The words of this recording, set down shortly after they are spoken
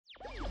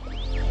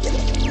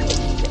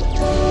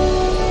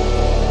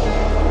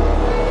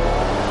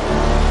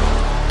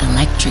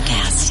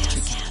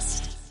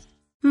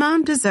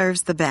Mom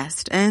deserves the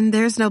best, and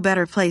there's no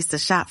better place to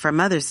shop for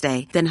Mother's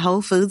Day than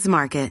Whole Foods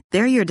Market.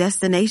 They're your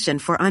destination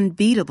for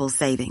unbeatable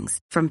savings,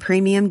 from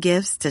premium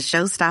gifts to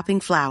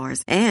show-stopping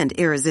flowers and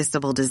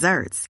irresistible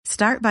desserts.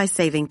 Start by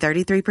saving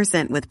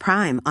 33% with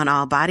Prime on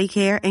all body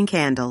care and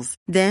candles.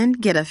 Then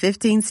get a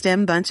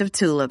 15-stem bunch of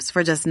tulips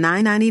for just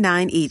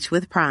 $9.99 each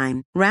with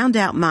Prime. Round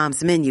out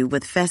Mom's menu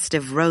with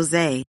festive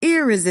rosé,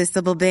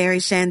 irresistible berry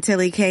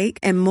chantilly cake,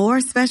 and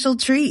more special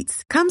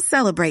treats. Come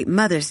celebrate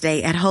Mother's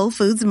Day at Whole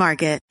Foods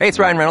Market. Hey, it's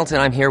Ryan Reynolds, and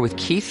I'm here with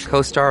Keith,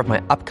 co-star of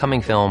my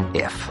upcoming film,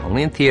 If,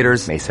 only in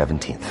theaters May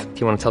 17th. Do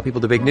you want to tell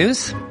people the big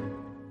news?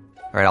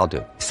 All right, I'll do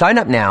it. Sign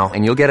up now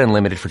and you'll get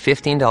unlimited for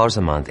 $15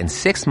 a month and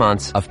 6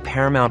 months of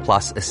Paramount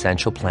Plus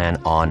Essential Plan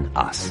on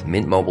us.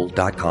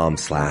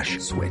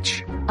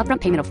 MintMobile.com/switch.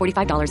 Upfront payment of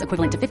 $45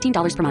 equivalent to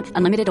 $15 per month.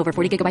 Unlimited over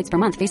 40 gigabytes per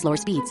month. Face lower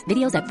speeds.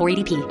 Videos at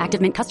 480p.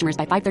 Active Mint customers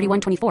by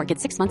 531.24 get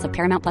 6 months of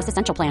Paramount Plus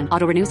Essential Plan.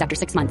 Auto renews after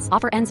 6 months.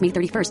 Offer ends May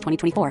 31st,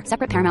 2024.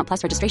 Separate Paramount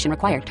Plus registration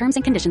required. Terms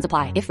and conditions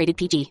apply if rated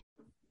PG.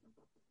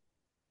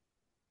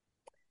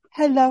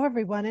 Hello,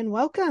 everyone, and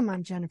welcome.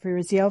 I'm Jennifer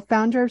Rizzio,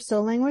 founder of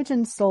Soul Language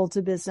and Soul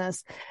to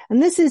Business,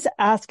 and this is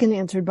Ask and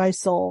Answered by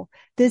Soul.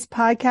 This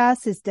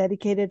podcast is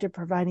dedicated to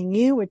providing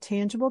you with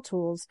tangible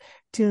tools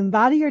to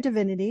embody your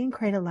divinity and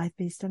create a life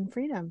based on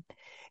freedom.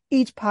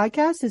 Each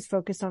podcast is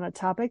focused on a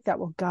topic that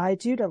will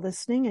guide you to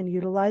listening and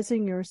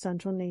utilizing your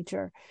essential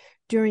nature.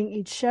 During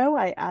each show,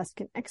 I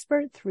ask an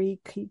expert 3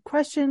 key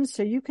questions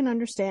so you can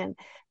understand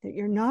that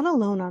you're not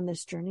alone on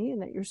this journey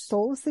and that your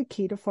soul is the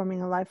key to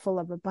forming a life full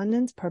of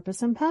abundance,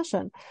 purpose, and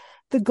passion.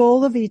 The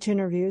goal of each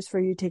interview is for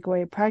you to take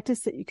away a practice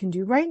that you can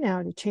do right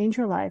now to change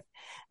your life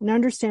and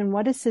understand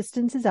what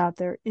assistance is out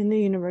there in the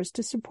universe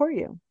to support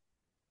you.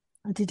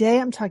 And today,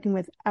 I'm talking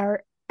with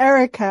our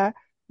Erica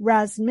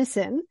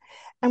Rasmussen,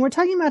 and we're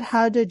talking about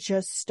how to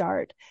just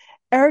start.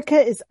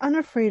 Erica is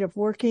unafraid of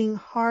working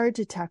hard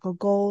to tackle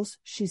goals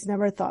she's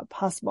never thought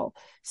possible.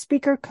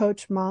 Speaker,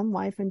 coach, mom,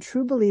 wife, and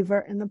true believer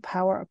in the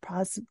power of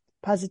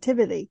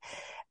positivity.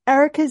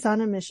 Erica is on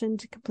a mission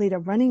to complete a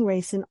running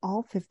race in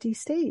all 50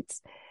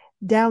 states.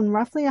 Down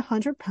roughly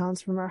 100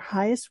 pounds from her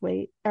highest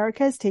weight,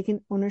 Erica has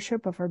taken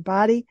ownership of her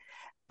body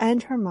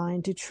and her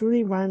mind to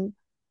truly run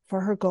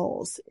for her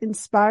goals.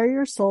 Inspire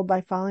your soul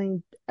by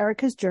following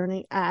Erica's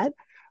journey at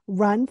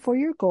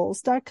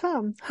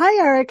runforyourgoals.com.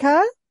 Hi,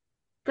 Erica.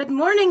 Good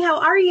morning. How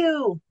are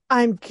you?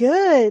 I'm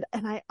good.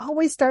 And I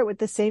always start with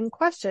the same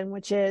question,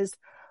 which is,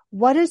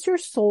 what has your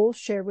soul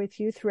shared with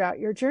you throughout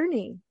your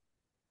journey?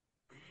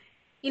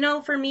 You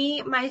know, for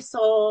me, my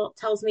soul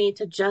tells me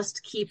to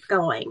just keep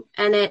going.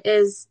 And it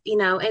is,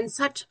 in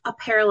such a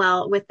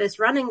parallel with this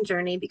running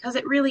journey because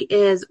it really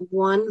is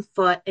one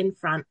foot in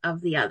front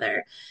of the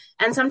other.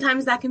 And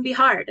sometimes that can be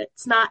hard.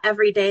 It's not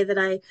every day that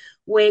I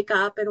wake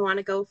up and want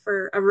to go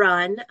for a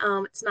run.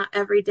 It's not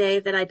every day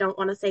that I don't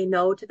want to say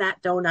no to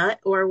that donut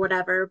or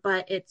whatever,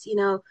 but it's,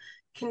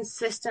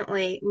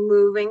 consistently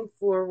moving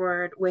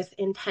forward with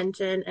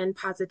intention and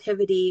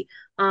positivity,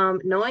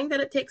 knowing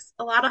that it takes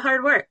a lot of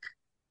hard work.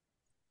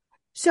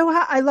 So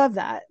I love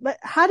that. But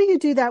how do you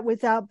do that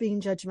without being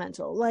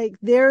judgmental? Like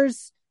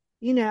there's,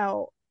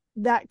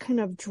 that kind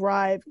of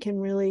drive can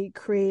really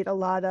create a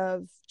lot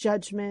of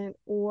judgment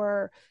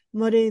or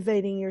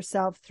motivating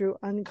yourself through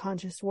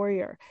unconscious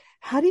warrior.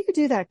 How do you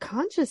do that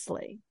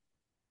consciously?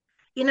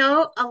 A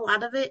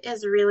lot of it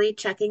is really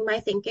checking my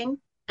thinking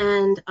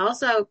and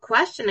also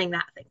questioning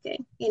that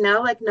thinking,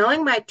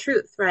 knowing my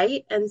truth,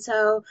 right? And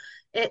so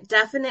it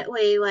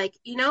definitely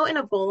in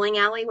a bowling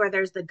alley where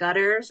there's the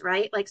gutters,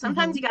 right? Like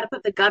sometimes you got to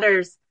put the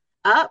gutters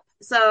up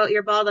so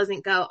your ball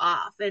doesn't go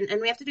off. And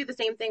we have to do the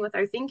same thing with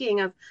our thinking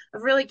of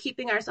really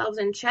keeping ourselves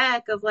in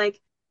check of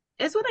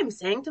is what I'm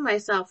saying to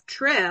myself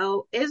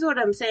true? Is what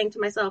I'm saying to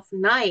myself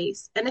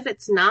nice? And if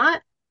it's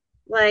not,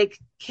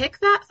 kick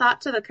that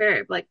thought to the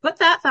curb, put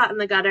that thought in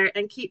the gutter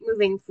and keep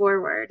moving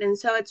forward. And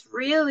so it's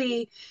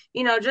really,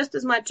 just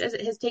as much as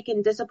it has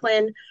taken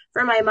discipline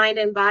for my mind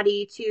and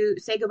body to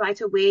say goodbye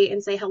to weight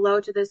and say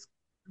hello to this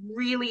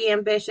really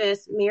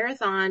ambitious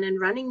marathon and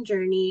running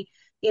journey,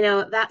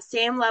 that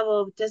same level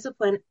of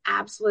discipline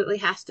absolutely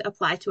has to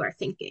apply to our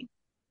thinking.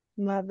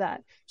 Love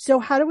that. So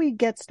how do we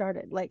get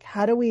started?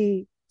 How do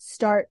we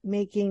start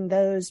making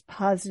those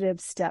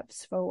positive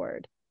steps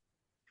forward?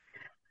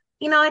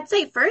 I'd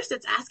say first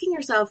it's asking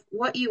yourself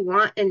what you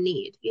want and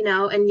need,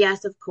 and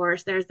yes, of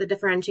course, there's the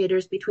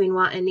differentiators between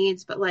want and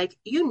needs, but what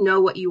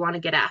you want to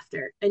get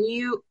after, and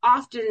you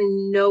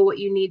often know what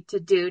you need to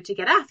do to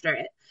get after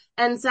it.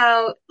 And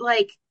so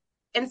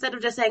instead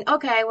of just saying,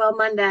 okay, well,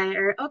 Monday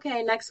or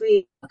okay, next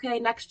week, okay,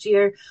 next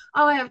year,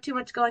 oh, I have too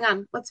much going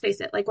on. Let's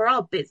face it, we're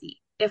all busy.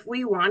 If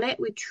we want it,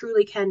 we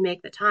truly can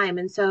make the time.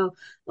 And so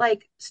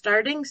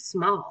starting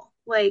small,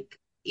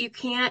 you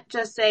can't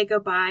just say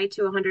goodbye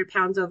to 100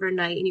 pounds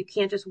overnight, and you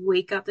can't just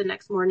wake up the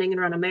next morning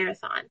and run a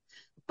marathon.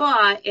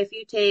 But if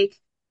you take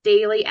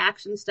daily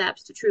action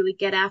steps to truly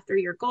get after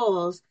your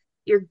goals,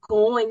 you're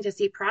going to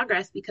see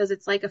progress because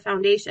it's like a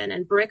foundation,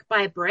 and brick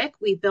by brick,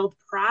 we build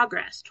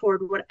progress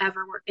toward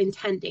whatever we're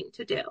intending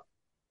to do.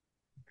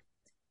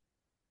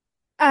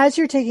 As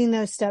you're taking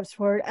those steps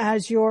forward,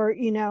 as you're,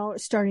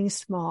 starting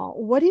small,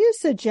 what do you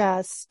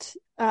suggest?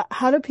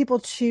 How do people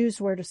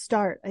choose where to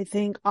start? I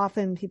think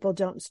often people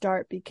don't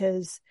start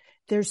because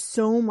there's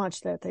so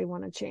much that they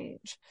want to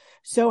change.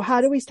 So how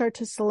do we start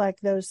to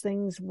select those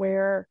things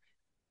where,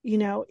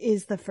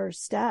 is the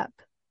first step?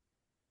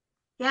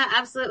 Yeah,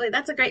 absolutely.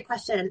 That's a great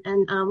question.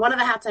 And one of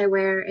the hats I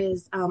wear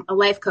is a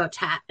life coach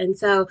hat. And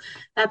so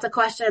that's a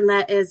question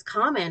that is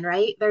common,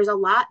 right? There's a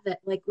lot that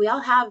like we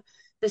all have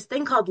this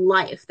thing called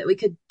life that we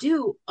could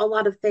do a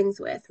lot of things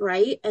with,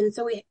 right? And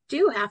so we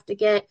do have to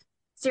get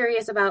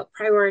serious about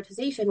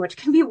prioritization, which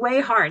can be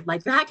way hard.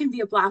 Like that can be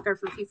a blocker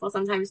for people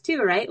sometimes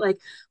too, right? Like,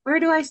 where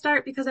do I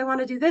start? Because I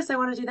want to do this, I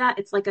want to do that.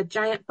 It's like a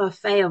giant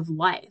buffet of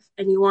life,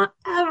 and you want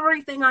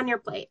everything on your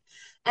plate.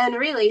 And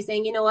really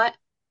saying, you know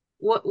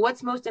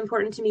what's most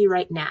important to me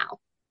right now,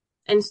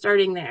 and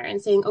starting there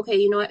and saying, okay,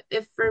 you know what,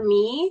 if for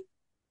me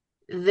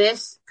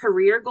this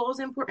career goal is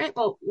important,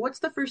 well, what's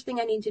the first thing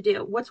I need to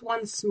do? What's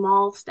one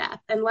small step?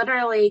 And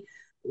literally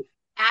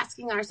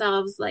asking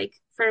ourselves, like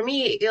for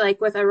me, like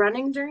with a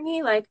running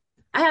journey, like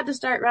I had to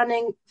start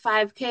running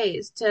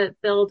 5Ks to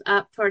build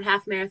up toward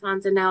half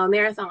marathons and now a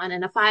marathon,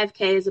 and a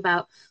 5K is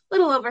about a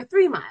little over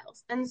 3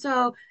 miles. And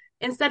so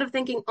instead of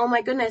thinking, oh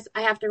my goodness,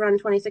 I have to run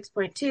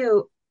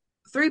 26.2,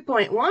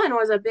 3.1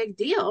 was a big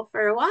deal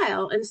for a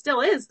while and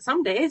still is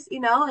some days,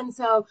 and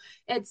so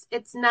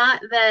it's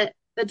not that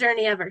the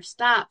journey ever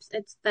stops.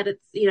 It's that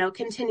it's,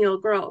 continual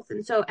growth.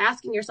 And so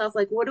asking yourself,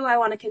 like, what do I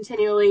want to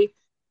continually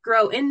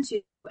grow into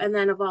and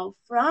then evolve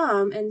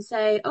from, and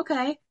say,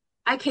 okay,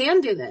 I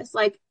can do this.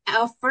 Like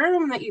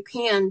affirm that you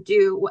can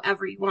do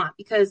whatever you want,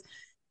 because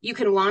you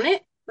can want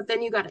it, but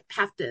then you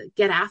have to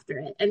get after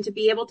it. And to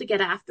be able to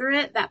get after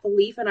it, that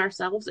belief in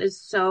ourselves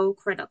is so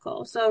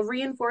critical. So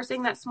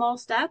reinforcing that small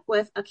step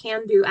with a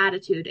can-do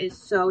attitude is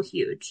so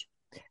huge.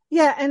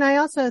 Yeah. And I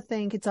also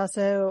think it's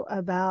also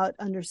about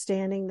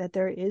understanding that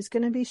there is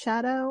going to be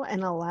shadow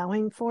and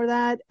allowing for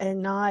that,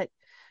 and not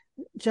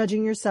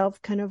judging yourself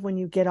kind of when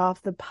you get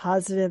off the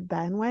positive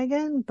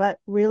bandwagon, but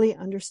really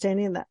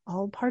understanding that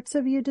all parts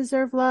of you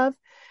deserve love.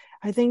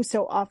 I think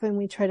so often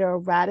we try to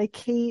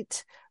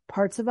eradicate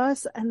parts of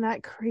us, and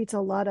that creates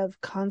a lot of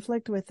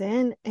conflict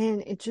within,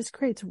 and it just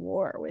creates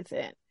war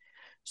within.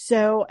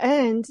 So,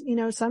 and,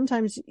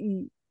 sometimes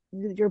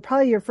your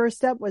first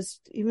step was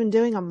even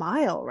doing a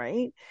mile,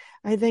 right?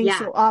 I think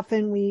so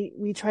often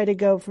we try to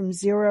go from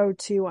 0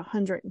 to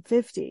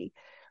 150,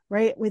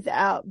 right?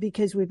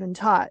 Because we've been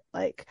taught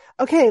like,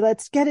 okay,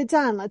 let's get it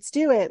done. Let's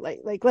do it.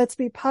 Like, let's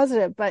be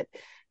positive. But,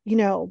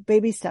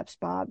 baby steps,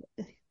 Bob.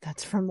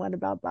 That's from What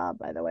About Bob,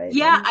 by the way.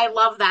 Yeah, I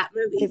love that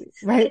movie.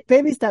 Right.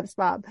 Baby steps,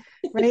 Bob.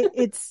 Right.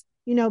 It's,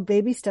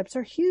 baby steps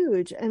are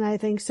huge. And I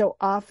think so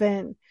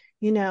often,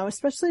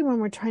 especially when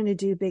we're trying to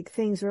do big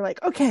things, we're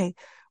like, okay,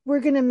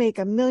 we're going to make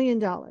 $1 million.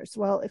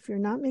 Well, if you're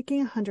not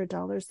making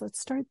 $100, let's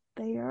start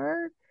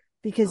there,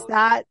 because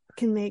that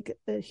can make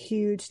a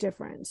huge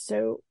difference.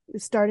 So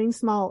starting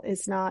small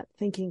is not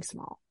thinking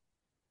small.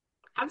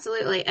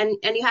 Absolutely. And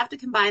you have to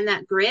combine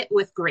that grit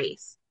with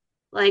grace.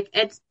 Like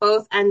it's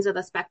both ends of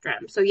the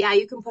spectrum. So yeah,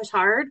 you can push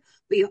hard,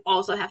 but you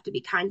also have to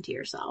be kind to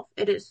yourself.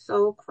 It is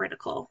so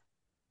critical.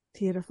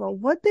 Beautiful.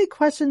 What big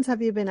questions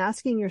have you been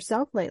asking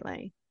yourself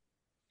lately?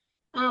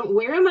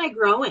 Where am I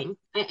growing?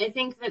 I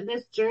think that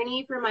this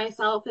journey for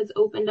myself has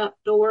opened up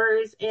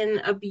doors in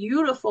a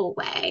beautiful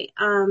way.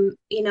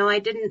 I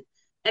didn't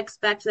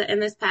expect that in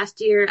this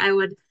past year I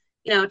would,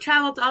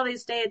 travel to all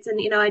these states,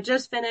 and, I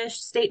just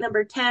finished state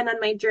number 10 on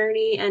my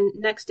journey, and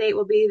next state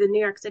will be the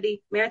New York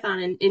City Marathon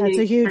in That's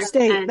New a huge York.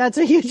 state. And that's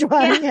a huge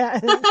one. Yeah.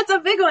 that's a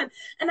big one.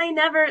 And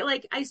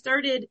I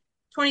started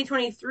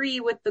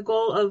 2023 with the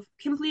goal of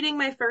completing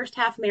my first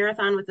half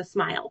marathon with a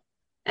smile.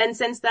 And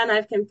since then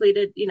I've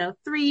completed,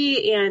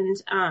 3,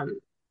 and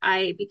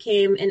I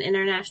became an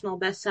international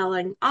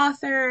best-selling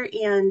author,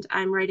 and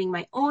I'm writing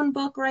my own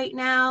book right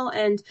now.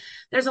 And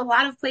there's a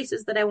lot of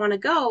places that I want to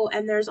go.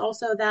 And there's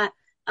also that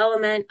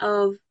element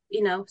of,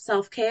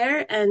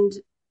 self-care and,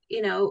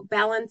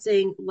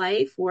 balancing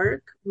life,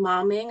 work,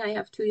 momming. I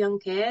have 2 young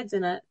kids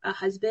and a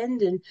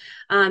husband.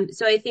 And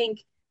so I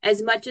think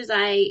as much as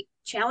I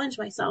challenge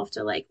myself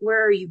to like,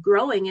 where are you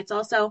growing? It's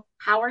also,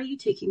 how are you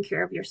taking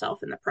care of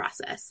yourself in the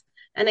process?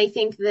 And I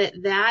think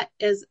that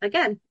is,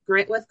 again,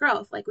 grit with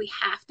growth. Like we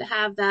have to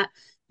have that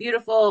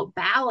beautiful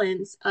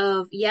balance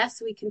of,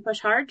 yes, we can push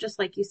hard, just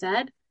like you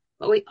said,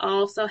 but we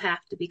also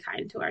have to be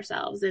kind to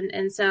ourselves.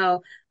 And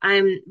so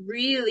I'm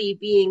really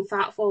being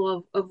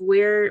thoughtful of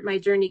where my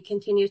journey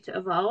continues to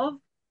evolve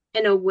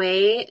in a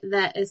way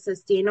that is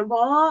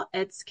sustainable.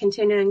 It's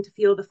continuing to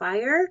fuel the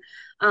fire.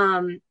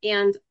 And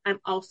I'm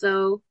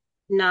also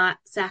not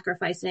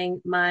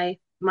sacrificing my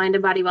mind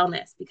and body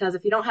wellness, because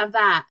if you don't have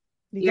that,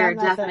 you're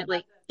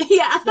definitely,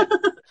 yeah.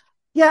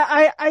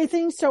 Yeah. I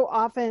think so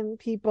often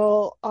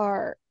people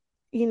are,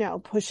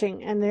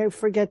 pushing, and they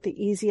forget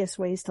the easiest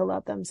ways to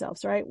love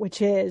themselves, right?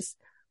 Which is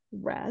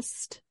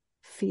rest,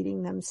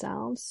 feeding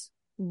themselves,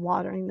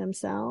 watering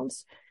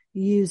themselves,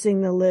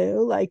 using the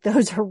loo. Like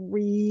those are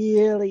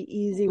really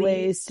easy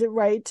ways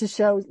to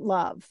show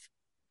love.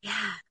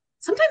 yeah,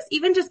 sometimes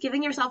even just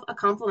giving yourself a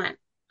compliment.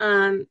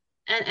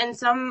 And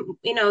some,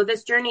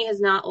 this journey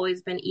has not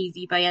always been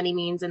easy by any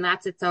means, and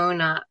that's its own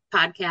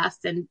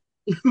podcast and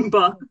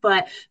book.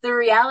 But the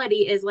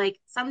reality is, like,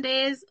 some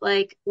days,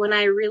 like when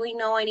I really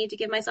know I need to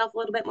give myself a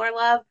little bit more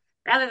love,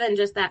 rather than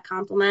just that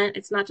compliment,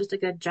 it's not just a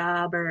good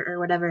job or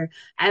whatever.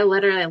 I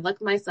literally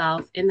look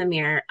myself in the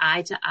mirror,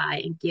 eye to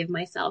eye, and give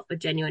myself a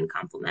genuine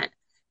compliment.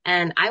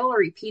 And I will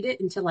repeat it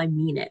until I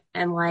mean it.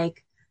 And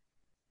like,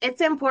 it's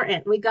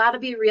important. We got to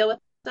be real with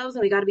ourselves,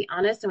 and we got to be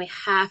honest, and we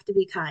have to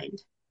be kind.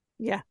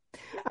 Yeah.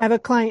 I have a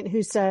client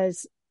who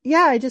says,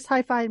 yeah, I just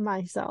high-fived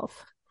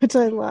myself, which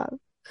I love.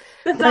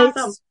 That's right?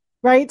 awesome.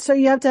 Right. So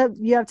you have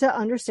to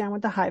understand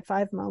what the high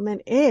five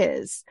moment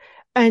is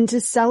and to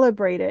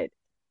celebrate it.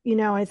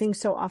 I think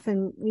so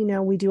often,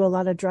 we do a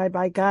lot of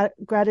drive-by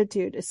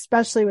gratitude,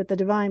 especially with the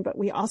divine, but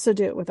we also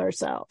do it with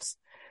ourselves.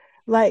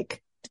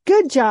 Like,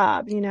 good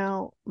job.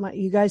 You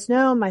guys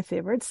know my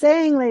favorite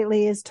saying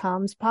lately is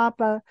Tom's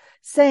Papa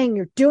saying,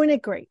 you're doing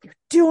it great. You're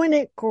doing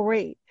it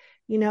great.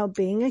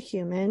 Being a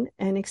human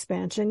and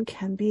expansion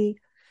can be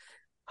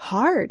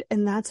hard,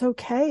 and that's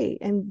okay.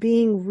 And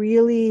being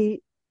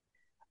really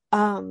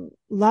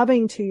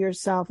loving to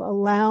yourself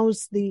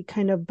allows the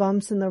kind of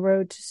bumps in the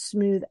road to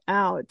smooth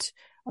out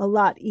a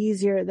lot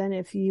easier than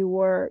if you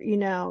were,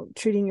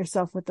 treating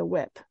yourself with a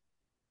whip.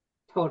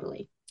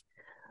 Totally.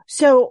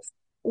 So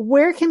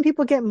where can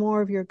people get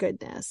more of your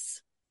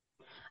goodness?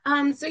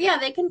 So yeah,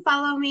 they can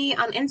follow me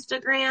on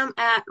Instagram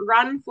at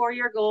Run For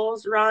Your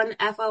Goals, run,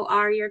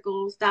 FOR your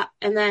goals,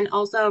 and then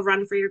also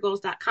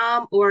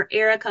runforyourgoals.com or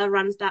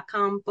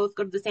ericaruns.com. Both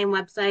go to the same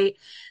website,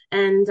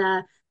 and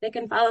they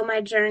can follow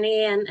my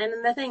journey. And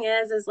the thing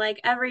is like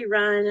every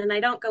run, and I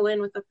don't go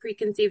in with a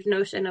preconceived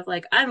notion of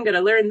like, I'm going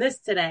to learn this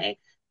today,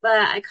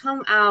 but I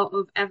come out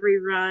of every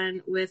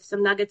run with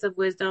some nuggets of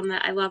wisdom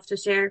that I love to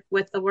share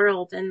with the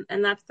world.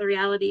 And that's the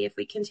reality. If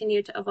we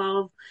continue to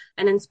evolve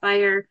and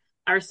inspire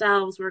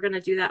ourselves, we're going to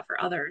do that for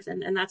others.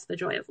 And that's the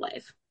joy of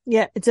life.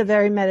 Yeah. It's a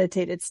very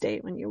meditated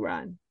state when you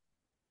run,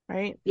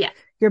 right? Yeah.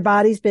 Your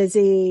body's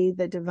busy.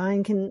 The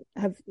divine can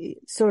have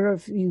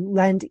you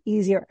lend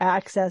easier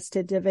access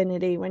to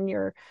divinity when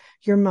your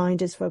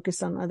mind is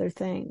focused on other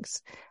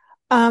things.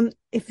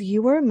 If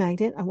you were a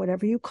magnet on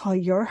whatever you call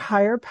your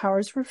higher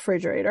powers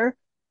refrigerator,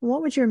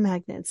 what would your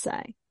magnet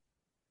say?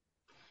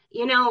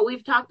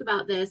 We've talked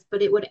about this,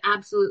 but it would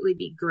absolutely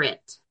be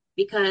grit.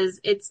 Because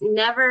it's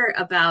never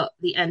about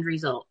the end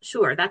result.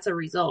 Sure, that's a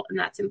result and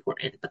that's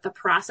important, but the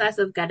process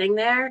of getting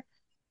there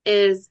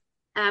is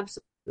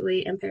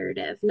absolutely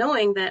imperative.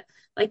 Knowing that,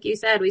 like you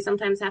said, we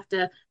sometimes have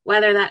to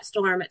weather that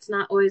storm. It's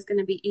not always going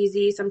to be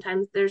easy.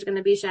 Sometimes there's going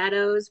to be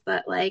shadows,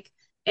 but like,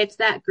 it's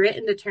that grit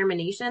and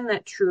determination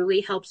that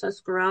truly helps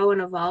us grow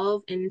and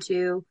evolve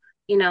into,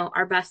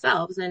 our best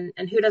selves. And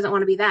who doesn't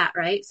want to be that,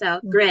 right? So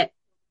grit.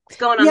 It's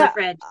going on the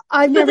fridge.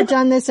 I've never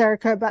done this,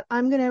 Erica, but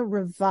I'm going to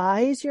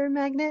revise your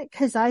magnet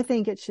because I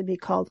think it should be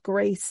called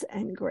Grace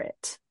and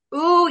Grit.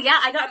 Ooh, yeah,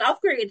 I got an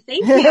upgrade.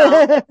 Thank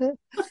you.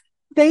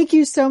 Thank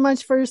you so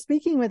much for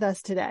speaking with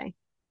us today.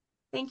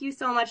 Thank you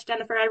so much,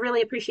 Jennifer. I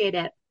really appreciate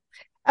it.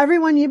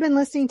 Everyone, you've been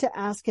listening to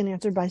Ask and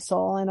Answered by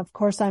Soul. And of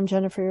course, I'm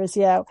Jennifer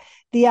Rizzio.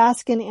 The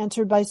Ask and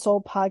Answered by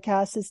Soul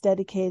podcast is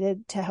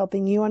dedicated to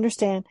helping you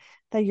understand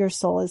that your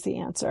soul is the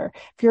answer.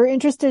 If you're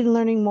interested in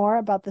learning more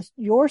about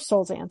your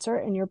soul's answer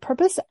and your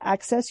purpose,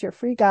 access your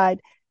free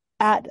guide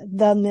at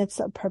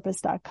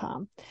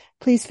themythsofpurpose.com.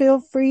 Please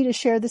feel free to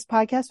share this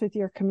podcast with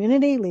your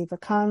community, leave a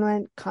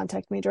comment,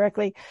 contact me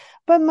directly,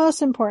 but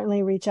most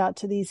importantly, reach out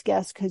to these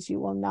guests because you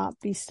will not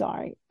be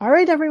sorry. All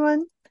right,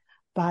 everyone.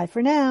 Bye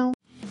for now.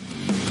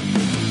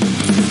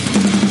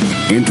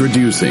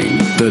 Introducing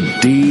the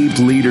Deep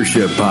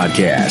Leadership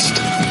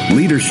Podcast.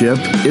 Leadership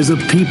is a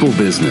people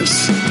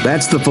business.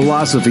 That's the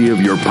philosophy of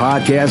your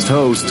podcast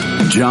host,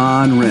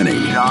 John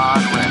Rennie.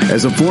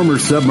 As a former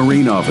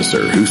submarine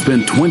officer who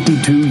spent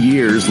 22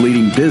 years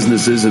leading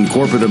businesses in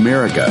corporate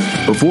America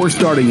before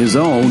starting his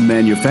own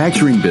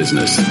manufacturing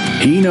business,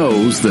 he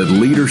knows that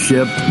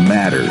leadership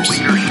matters.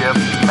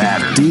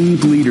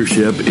 Deep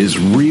Leadership is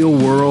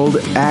real-world,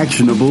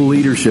 actionable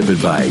leadership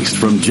advice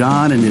from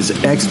John and his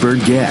expert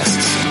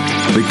guests.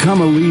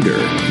 Become a leader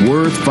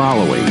worth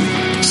following.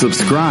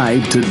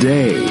 Subscribe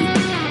today.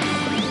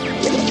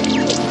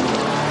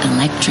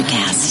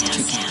 Electricast.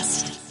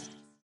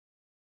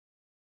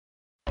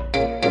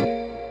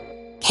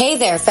 Hey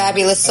there,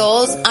 fabulous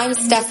souls. I'm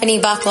Stephanie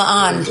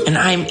Baklaan. And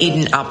I'm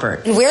Eden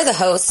Alpert. And we're the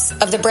hosts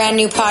of the brand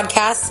new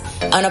podcast,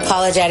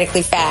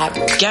 Unapologetically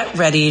Fab. Get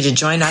ready to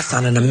join us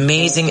on an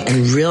amazing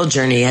and real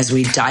journey as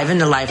we dive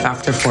into life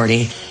after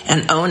 40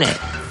 and own it.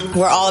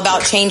 We're all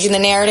about changing the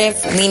narrative,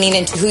 leaning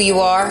into who you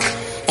are,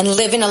 and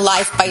living a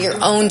life by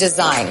your own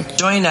design.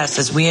 Join us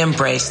as we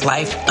embrace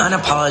life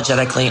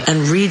unapologetically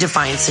and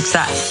redefine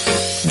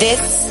success. This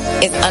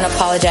is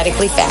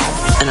Unapologetically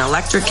Fab, an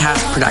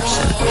Electricast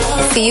production.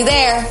 See you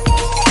there.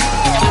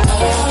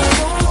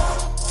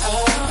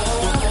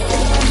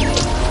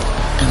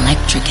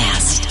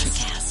 Electricast.